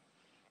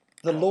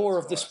 The law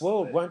of this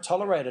world won't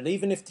tolerate it.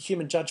 Even if the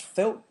human judge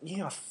felt,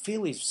 I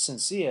feel he's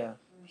sincere,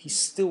 he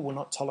still will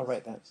not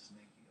tolerate that.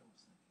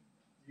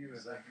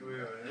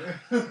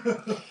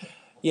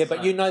 Yeah,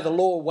 but the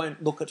law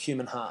won't look at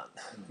human heart.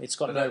 It's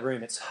got no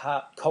room. It's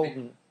cold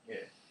and... Yeah,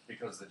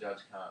 because the judge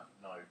can't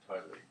know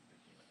totally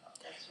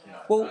the human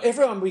heart. Well,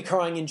 everyone would be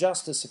crying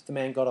injustice if the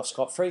man got off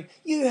scot-free.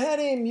 You had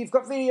him, you've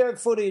got video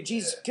footage,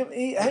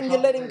 and you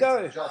let him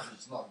go. The judge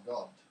is not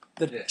God.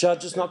 The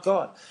judge is not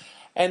God.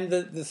 And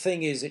the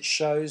thing is, it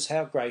shows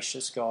how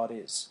gracious God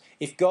is.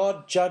 If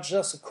God judged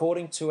us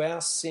according to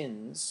our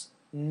sins,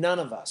 none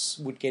of us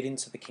would get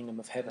into the kingdom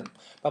of heaven.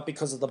 But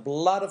because of the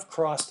blood of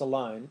Christ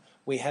alone,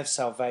 we have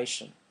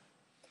salvation.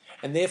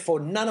 And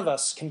therefore, none of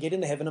us can get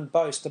into heaven and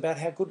boast about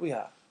how good we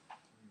are.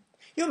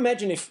 You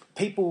imagine if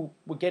people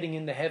were getting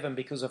into heaven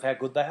because of how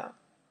good they are?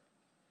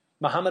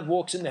 Muhammad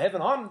walks into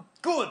heaven, I'm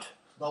good.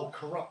 They'll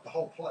corrupt the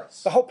whole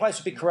place. The whole place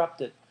would be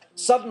corrupted.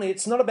 Suddenly,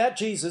 it's not about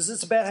Jesus,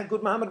 it's about how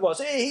good Muhammad was.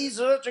 Hey, he's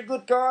such a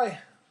good guy.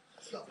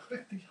 He's got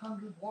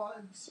 1,500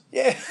 wives.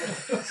 Yeah.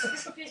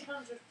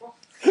 1,500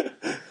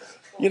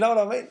 You know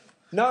what I mean?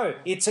 No,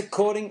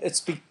 it's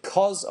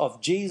because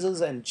of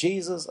Jesus and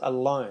Jesus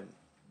alone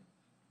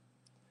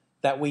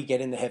that we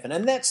get into heaven.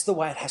 And that's the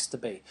way it has to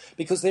be.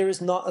 Because there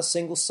is not a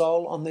single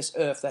soul on this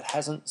earth that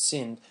hasn't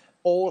sinned.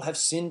 All have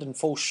sinned and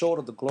fall short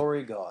of the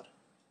glory of God.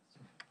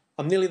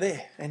 I'm nearly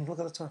there. And look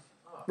at the time.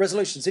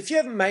 Resolutions. If you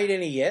haven't made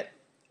any yet,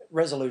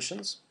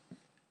 resolutions,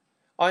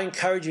 I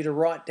encourage you to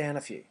write down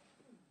a few.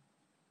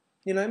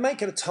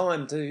 Make it a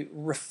time to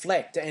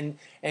reflect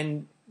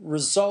and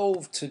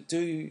resolve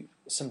to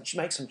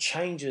make some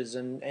changes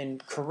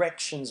and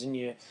corrections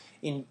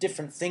in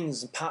different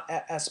things and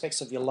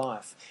aspects of your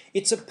life.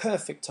 It's a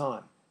perfect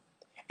time.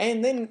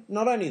 And then,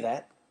 not only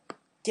that,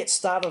 get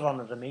started on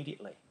it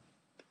immediately.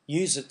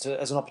 Use it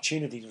as an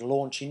opportunity to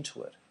launch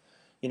into it.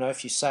 You know,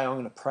 if you say, I'm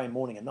going to pray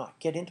morning and night,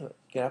 get into it.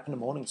 Get up in the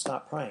morning and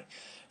start praying.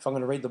 If I'm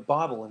going to read the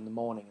Bible in the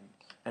morning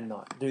and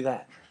night, do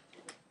that.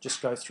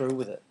 Just go through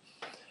with it.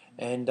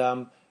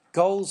 And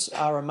goals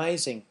are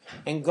amazing.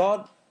 And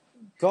God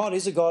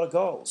is a God of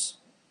goals.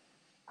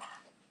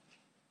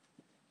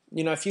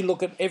 You know, if you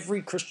look at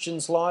every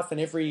Christian's life and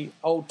every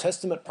Old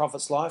Testament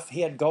prophet's life,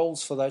 he had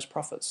goals for those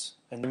prophets.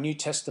 And the New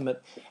Testament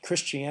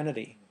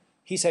Christianity,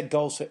 he's had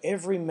goals for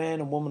every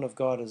man and woman of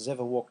God has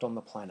ever walked on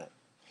the planet.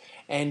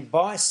 And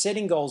by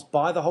setting goals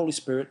by the Holy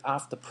Spirit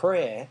after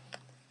prayer,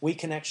 we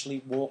can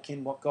actually walk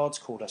in what God's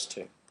called us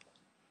to.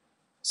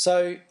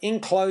 So, in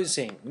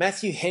closing,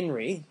 Matthew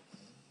Henry,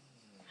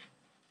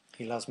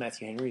 he loves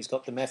Matthew Henry. He's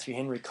got the Matthew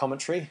Henry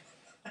commentary,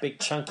 big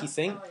chunky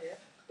thing.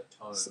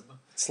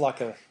 It's like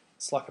a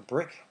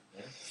brick,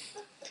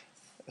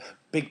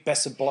 big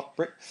Besser block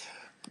brick.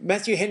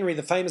 Matthew Henry,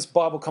 the famous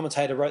Bible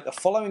commentator, wrote the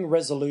following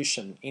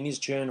resolution in his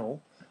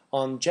journal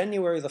on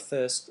January the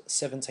 1st,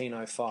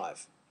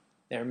 1705.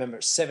 Now remember,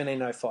 it's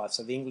 1705,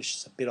 so the English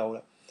is a bit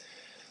older.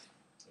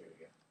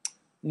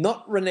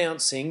 Not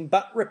renouncing,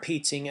 but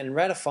repeating and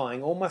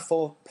ratifying all my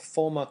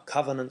former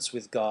covenants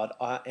with God,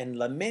 and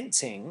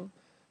lamenting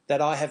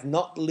that I have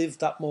not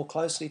lived up more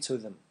closely to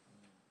them.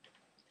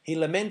 He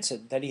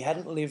lamented that he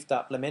hadn't lived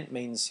up. Lament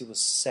means he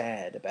was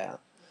sad about.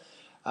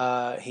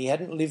 He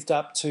hadn't lived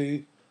up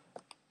to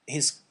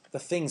the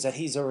things that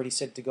he's already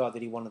said to God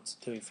that he wanted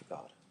to do for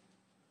God.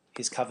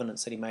 His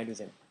covenants that he made with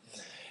him.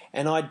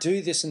 And I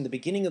do this in the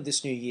beginning of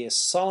this new year,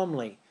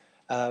 solemnly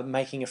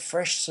making a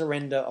fresh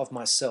surrender of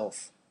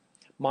myself,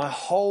 my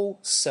whole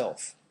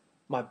self,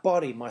 my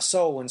body, my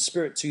soul and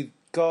spirit to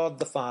God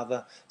the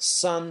Father,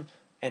 Son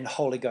and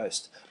Holy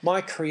Ghost,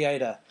 my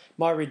Creator,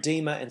 my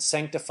Redeemer and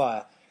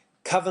Sanctifier,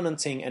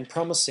 covenanting and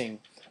promising,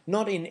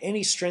 not in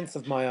any strength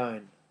of my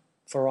own,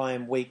 for I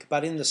am weak,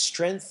 but in the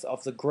strength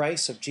of the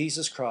grace of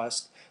Jesus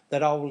Christ,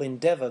 that I will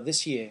endeavour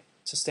this year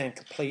to stand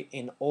complete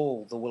in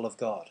all the will of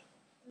God.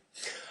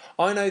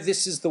 I know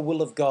this is the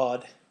will of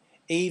God,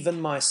 even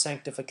my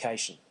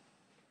sanctification.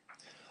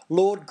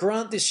 Lord,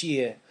 grant this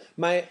year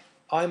that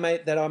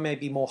I may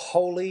be more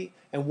holy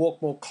and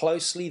walk more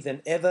closely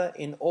than ever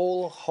in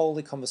all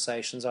holy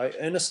conversations. I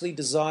earnestly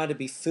desire to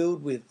be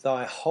filled with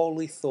thy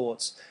holy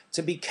thoughts,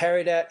 to be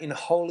carried out in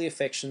holy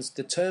affections,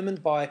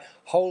 determined by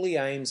holy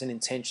aims and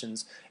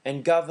intentions,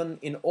 and governed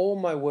in all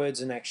my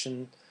words and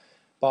action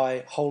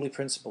by holy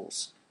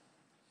principles.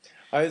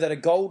 Oh, that a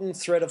golden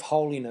thread of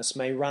holiness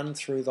may run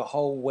through the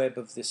whole web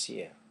of this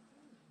year.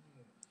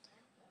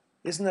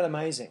 Isn't that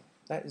amazing?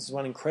 That is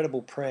one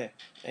incredible prayer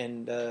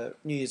and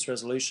New Year's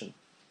resolution.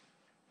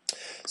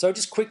 So I'll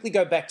just quickly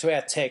go back to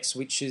our text,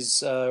 which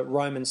is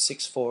Romans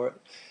 6:4.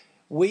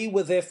 We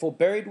were therefore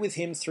buried with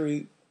him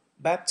through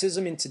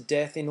baptism into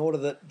death, in order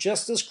that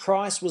just as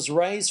Christ was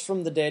raised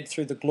from the dead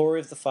through the glory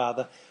of the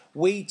Father,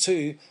 we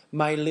too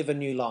may live a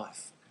new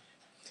life.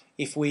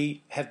 If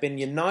we have been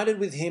united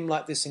with him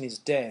like this in his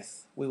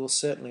death, we will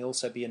certainly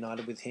also be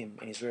united with him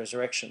in his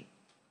resurrection.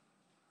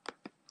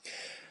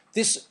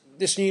 This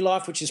new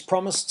life which is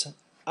promised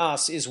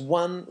us is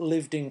one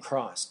lived in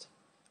Christ,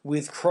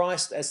 with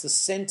Christ as the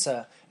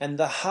centre and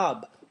the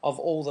hub of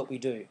all that we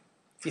do.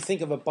 If you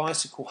think of a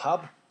bicycle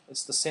hub,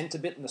 it's the centre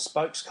bit and the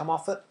spokes come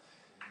off it.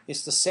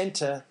 It's the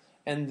centre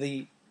and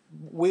the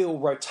wheel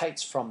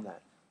rotates from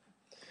that.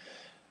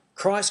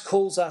 Christ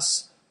calls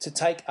us to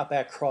take up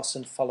our cross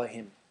and follow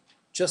him,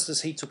 just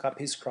as he took up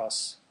his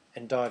cross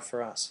and died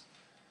for us.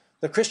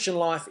 The Christian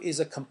life is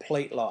a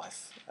complete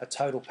life, a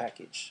total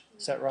package.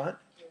 Is that right?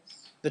 Yes.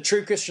 The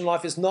true Christian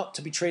life is not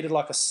to be treated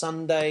like a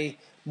Sunday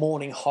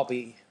morning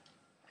hobby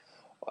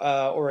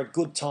or a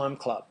good time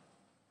club,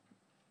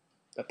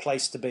 a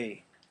place to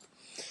be,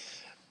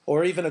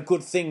 or even a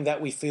good thing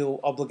that we feel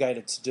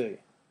obligated to do.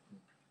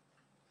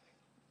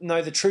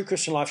 No, the true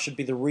Christian life should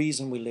be the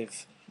reason we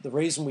live, the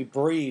reason we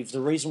breathe,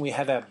 the reason we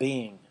have our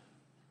being.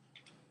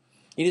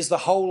 It is the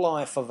whole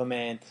life of a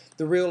man,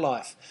 the real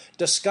life.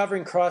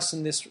 Discovering Christ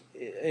in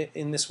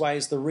this way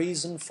is the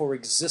reason for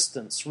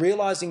existence.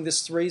 Realizing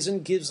this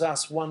reason gives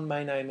us one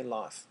main aim in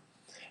life,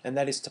 and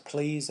that is to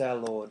please our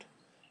Lord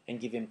and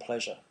give him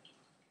pleasure.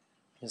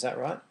 Is that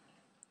right?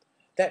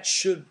 That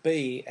should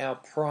be our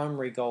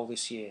primary goal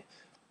this year.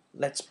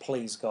 Let's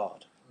please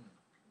God.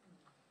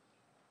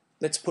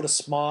 Let's put a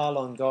smile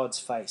on God's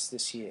face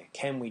this year.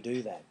 Can we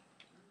do that?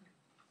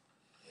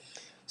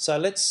 So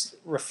let's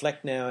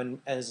reflect now, and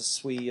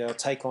as we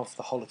take off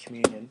the Holy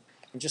Communion,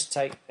 and just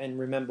take and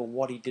remember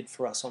what he did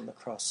for us on the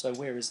cross. So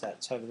where is that?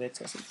 It's over there,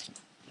 Tessa.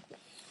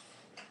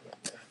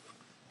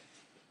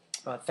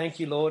 Thank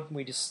you, Lord.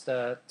 We just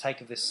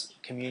take of this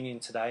communion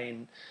today,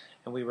 and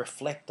we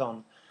reflect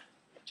on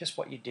just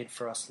what you did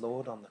for us,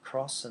 Lord, on the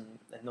cross, and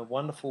the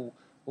wonderful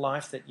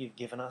life that you've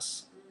given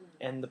us,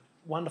 and the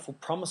wonderful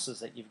promises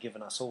that you've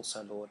given us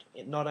also, Lord,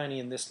 not only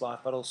in this life,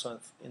 but also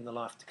in the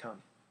life to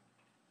come.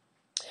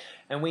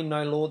 And we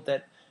know, Lord,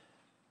 that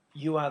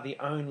you are the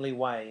only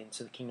way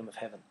into the kingdom of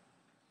heaven.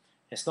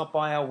 It's not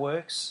by our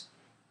works.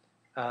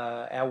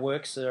 Our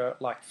works are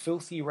like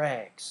filthy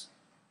rags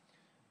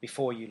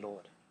before you,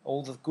 Lord.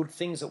 All the good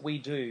things that we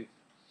do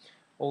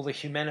All the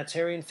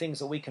humanitarian things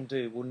that we can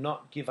do will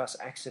not give us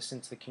access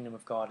into the kingdom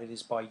of God. It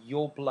is by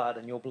your blood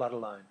and your blood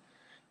alone.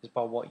 It is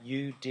by what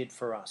you did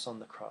for us on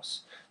the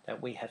cross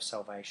that we have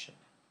salvation.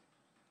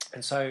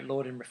 And so,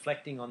 Lord, in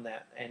reflecting on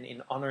that and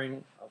in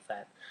honouring of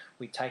that,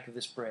 we take of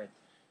this bread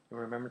in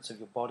remembrance of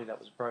your body that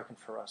was broken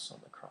for us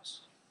on the cross.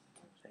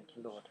 Thank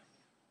you, Lord.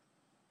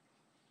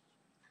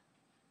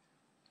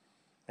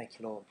 Thank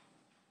you, Lord.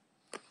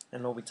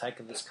 And Lord, we take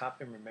of this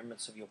cup in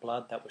remembrance of your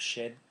blood that was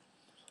shed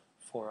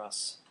for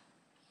us.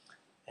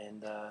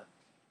 And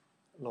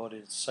Lord,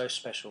 it is so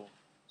special,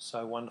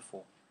 so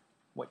wonderful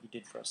what you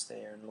did for us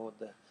there. And Lord,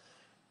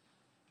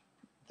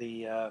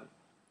 the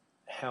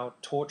how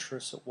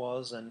torturous it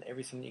was and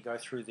everything that you go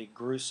through, the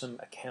gruesome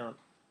account,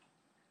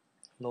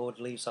 Lord,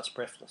 leaves us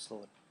breathless,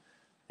 Lord,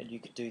 that you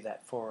could do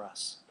that for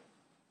us.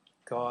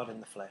 God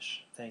in the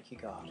flesh. Thank you,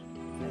 God.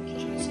 Thank you,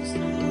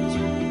 Jesus.